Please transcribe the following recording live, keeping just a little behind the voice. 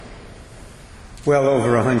Well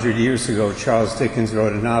over 100 years ago, Charles Dickens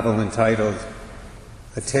wrote a novel entitled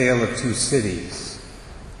A Tale of Two Cities.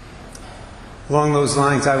 Along those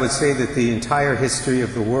lines, I would say that the entire history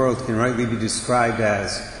of the world can rightly be described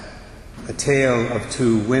as a tale of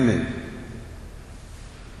two women.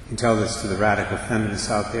 You can tell this to the radical feminists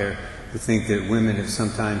out there who think that women have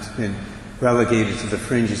sometimes been relegated to the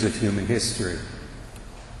fringes of human history.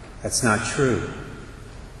 That's not true.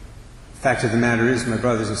 The fact of the matter is, my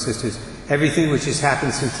brothers and sisters, everything which has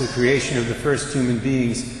happened since the creation of the first human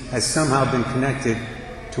beings has somehow been connected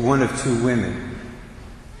to one of two women.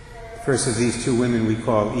 The first of these two women we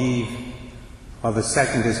call Eve, while the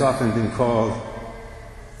second has often been called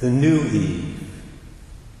the new Eve.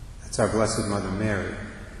 That's our Blessed Mother Mary.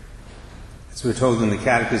 As we're told in the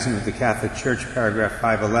Catechism of the Catholic Church, paragraph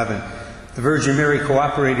 511, the Virgin Mary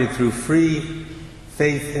cooperated through free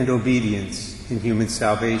faith and obedience in human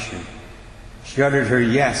salvation. She uttered her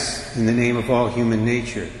yes in the name of all human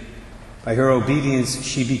nature. By her obedience,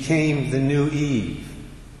 she became the new Eve,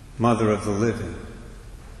 mother of the living.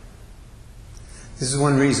 This is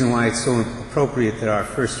one reason why it's so appropriate that our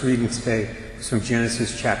first reading today is from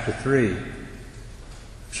Genesis chapter 3. I'm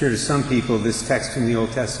sure to some people this text from the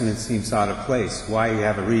Old Testament seems out of place. Why you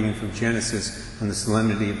have a reading from Genesis on the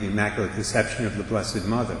solemnity of the Immaculate Conception of the Blessed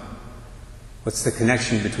Mother? What's the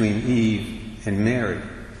connection between Eve and Mary?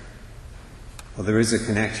 Well, there is a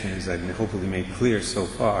connection, as I've hopefully made clear so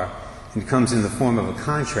far, and it comes in the form of a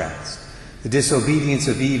contrast. The disobedience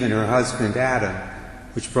of Eve and her husband Adam,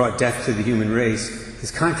 which brought death to the human race, is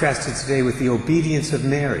contrasted today with the obedience of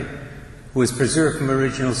Mary, who was preserved from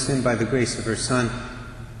original sin by the grace of her Son,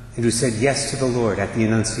 and who said yes to the Lord at the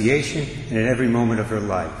Annunciation and at every moment of her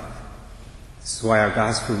life. This is why our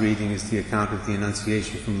Gospel reading is the account of the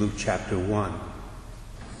Annunciation from Luke chapter 1.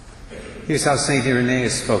 Here's how St.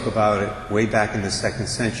 Irenaeus spoke about it way back in the 2nd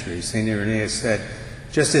century. St. Irenaeus said,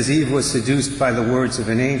 "Just as Eve was seduced by the words of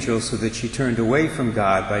an angel so that she turned away from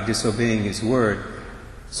God by disobeying his word,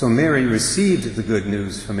 so Mary received the good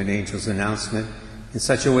news from an angel's announcement in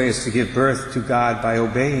such a way as to give birth to God by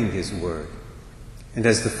obeying his word. And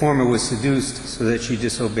as the former was seduced so that she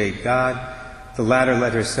disobeyed God, the latter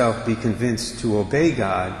let herself be convinced to obey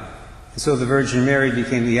God, and so the Virgin Mary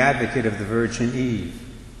became the advocate of the Virgin Eve.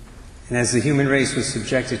 And as the human race was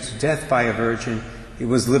subjected to death by a virgin, it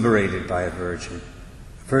was liberated by a virgin.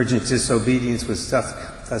 A virgin's disobedience was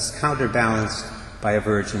thus counterbalanced by a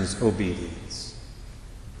virgin's obedience."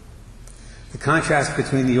 The contrast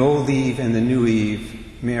between the old Eve and the new Eve,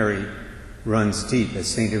 Mary, runs deep, as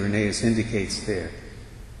St. Irenaeus indicates there.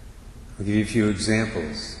 I'll give you a few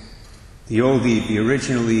examples. The old Eve, the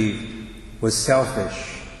original Eve, was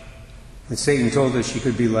selfish. When Satan told her she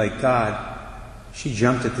could be like God, she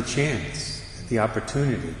jumped at the chance, at the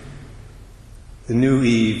opportunity. The new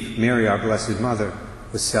Eve, Mary, our Blessed Mother,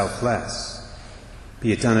 was selfless.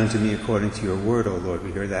 "Be it done unto me according to your word, O Lord."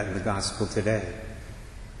 We hear that in the Gospel today.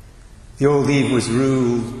 The old Eve was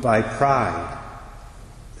ruled by pride.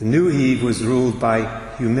 The new Eve was ruled by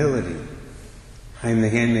humility. "I am the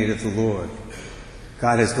handmaid of the Lord.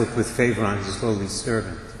 God has looked with favor on his lowly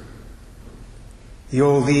servant." The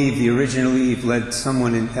old Eve, the original Eve, led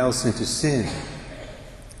someone else into sin.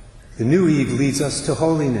 The new Eve leads us to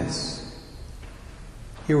holiness.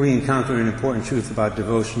 Here we encounter an important truth about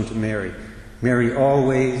devotion to Mary. Mary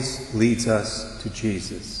always leads us to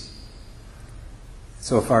Jesus.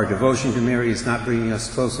 So if our devotion to Mary is not bringing us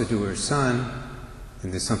closer to her Son,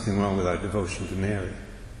 then there's something wrong with our devotion to Mary.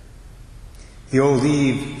 The old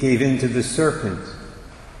Eve gave in to the serpent.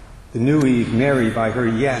 The new Eve, Mary, by her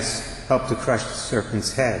yes, helped to crush the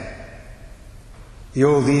serpent's head. The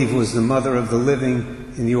old Eve was the mother of the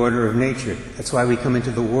living in the order of nature. That's why we come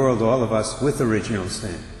into the world, all of us, with original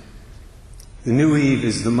sin. The new Eve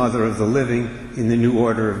is the mother of the living in the new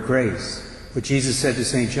order of grace. What Jesus said to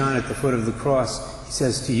St. John at the foot of the cross, he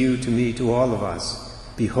says to you, to me, to all of us,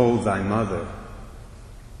 "Behold thy mother."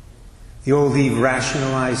 The old Eve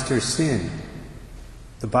rationalized her sin.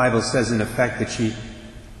 The Bible says, in effect, that she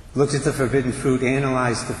looked at the forbidden fruit,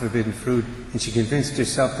 analyzed the forbidden fruit, and she convinced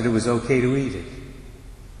herself that it was okay to eat it.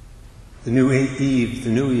 The new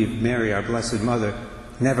Eve, Mary, our Blessed Mother,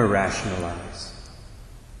 never rationalized.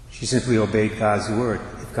 She simply obeyed God's word.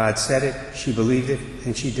 If God said it, she believed it,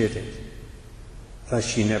 and she did it. Thus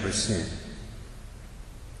she never sinned.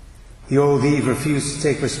 The old Eve refused to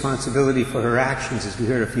take responsibility for her actions. As we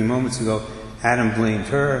heard a few moments ago, Adam blamed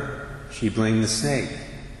her, she blamed the snake.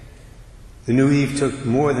 The new Eve took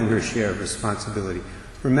more than her share of responsibility.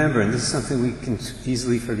 Remember, and this is something we can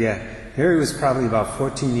easily forget, Mary was probably about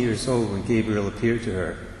 14 years old when Gabriel appeared to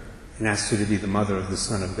her and asked her to be the mother of the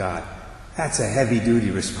Son of God. That's a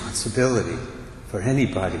heavy-duty responsibility. for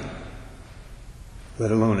anybody,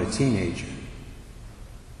 let alone a teenager.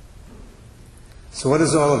 So what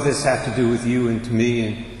does all of this have to do with you and to me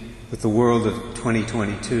and with the world of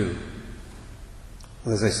 2022?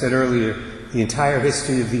 Well, as I said earlier, the entire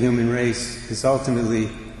history of the human race is ultimately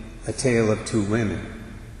a tale of two women.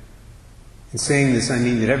 In saying this, I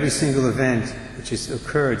mean that every single event which has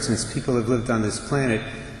occurred since people have lived on this planet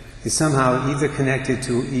is somehow either connected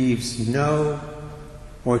to Eve's no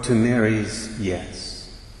or to Mary's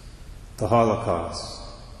yes. The Holocaust,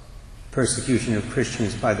 persecution of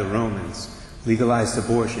Christians by the Romans, legalized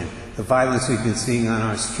abortion, the violence we've been seeing on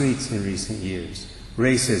our streets in recent years,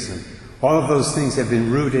 racism, all of those things have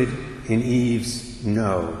been rooted in Eve's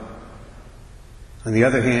no. On the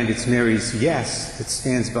other hand, it's Mary's yes that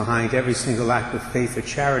stands behind every single act of faith or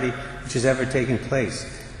charity which has ever taken place.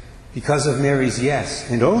 Because of Mary's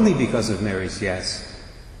yes, and only because of Mary's yes,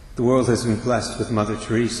 the world has been blessed with Mother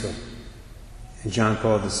Teresa and John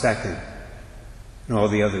Paul II and all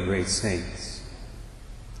the other great saints.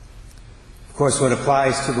 Of course, what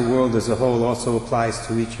applies to the world as a whole also applies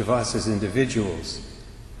to each of us as individuals.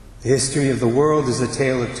 The history of the world is a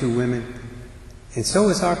tale of two women, and so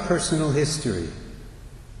is our personal history.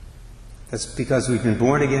 That's because we've been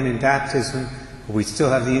born again in baptism, but we still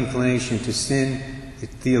have the inclination to sin that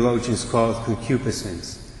theologians call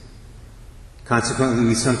concupiscence. Consequently,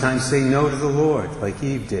 we sometimes say no to the Lord, like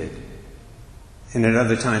Eve did. And at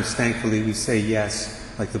other times, thankfully, we say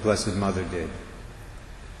yes, like the Blessed Mother did.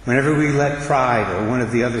 Whenever we let pride or one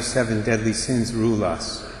of the other 7 deadly sins rule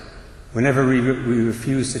us, whenever we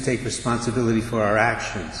refuse to take responsibility for our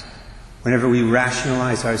actions, whenever we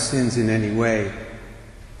rationalize our sins in any way,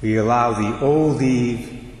 we allow the old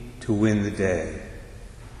Eve to win the day.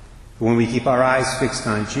 But when we keep our eyes fixed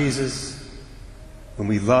on Jesus, when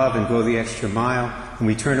we love and go the extra mile, when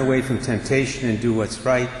we turn away from temptation and do what's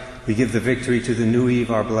right, we give the victory to the new Eve,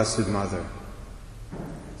 our Blessed Mother.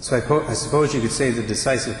 So I suppose you could say the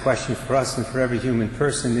decisive question for us and for every human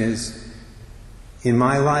person is, in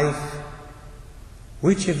my life,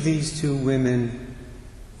 which of these two women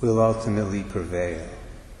will ultimately prevail?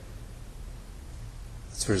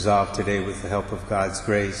 Let's resolve today, with the help of God's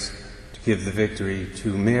grace, to give the victory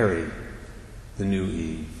to Mary, the new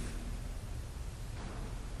Eve.